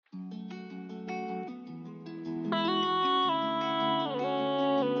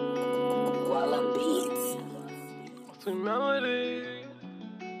Sweet melody,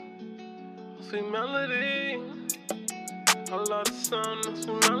 sweet melody. I love the sound of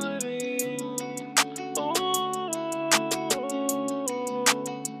sweet melody. Oh,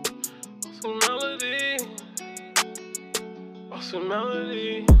 sweet melody, sweet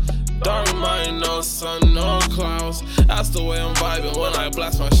melody. Dark mind, no sun, no clouds. That's the way I'm vibing when I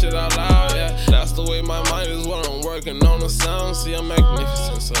blast my shit out loud, yeah. That's the way my mind is when I'm working on the sound. See, I'm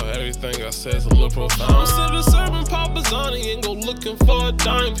magnificent, so everything I say is a little profound. I'm sipping serving Parmesan and go looking for a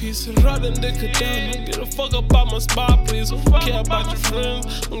dime piece. Right and dick it down, don't get a fuck up out my spot, please. Don't care about your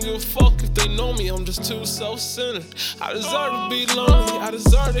friends, don't give a fuck if they know me. I'm just too self-centered. I deserve to be lonely, I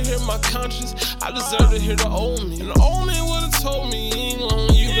deserve to hear my conscience. I deserve to hear the old me. And the old me would've told me you ain't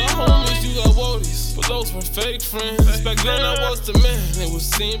lonely. You got homies, you got woadies, but those were fake friends. Back then I was the man, it would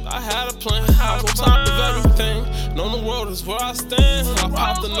seem I had a plan. I was on top of everything, know the world is where I stand. I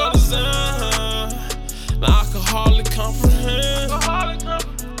popped another Zen, now I can hardly comprehend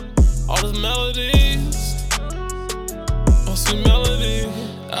all these melodies, oh sweet melody.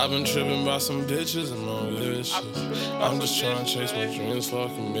 I've been tripping by some bitches and my wishes. I'm just trying to chase my dreams for a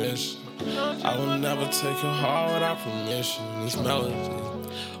commission. I will never take your heart without permission. This melody,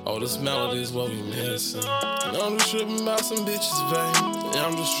 oh this melody is what we missing. And I'm just tripping by some bitches, babe. And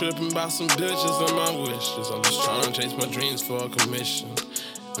I'm just tripping by some bitches and my wishes. I'm just trying to chase my dreams for a commission.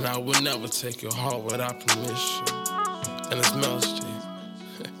 And I will never take your heart without permission. And this melody,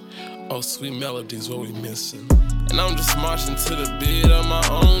 oh sweet melody is what we missing. And I'm just marching to the beat of my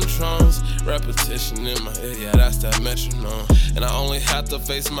own drums. Repetition in my head, yeah, that's that metronome. And I only have to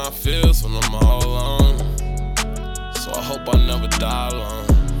face my fears when I'm all alone. So I hope I never die alone.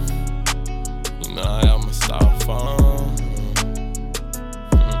 You know I have my styrofoam.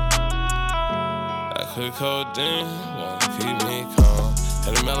 That quick codeine won't keep me calm.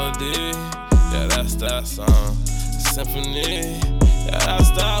 And the melody, yeah, that's that song. The symphony, yeah,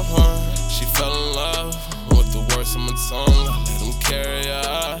 that's that one. She fell in love with the words of my song. I let them carry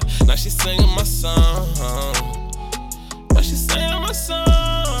her. Now she's singing my song. Now she's singing my song.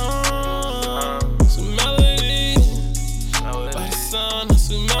 Sweet melody, by the sun,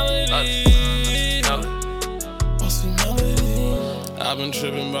 sweet melody, oh sweet melody. I've been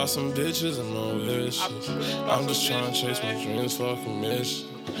tripping by some bitches and my wishes. I'm just trying to chase my dreams for a commission.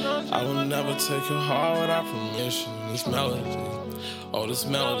 I will never take your heart without permission. This melody, oh this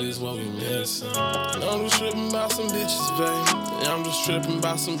melody is what we missing. And I'm just tripping by some bitches, babe. And I'm just tripping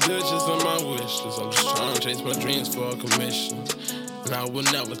by some bitches and my wishes. I'm just trying to chase my dreams for a commission. And I will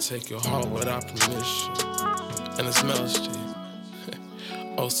never take your heart without permission. And this melody,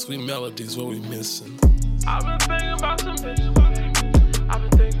 oh sweet melody is what we missing. I've been thinking about some bitches, baby. I've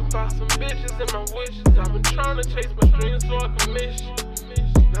been thinking about some bitches and my wishes. I've been trying to chase my dreams for a commission.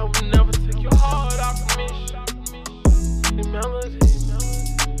 And I will never take your heart out of permission. The melody.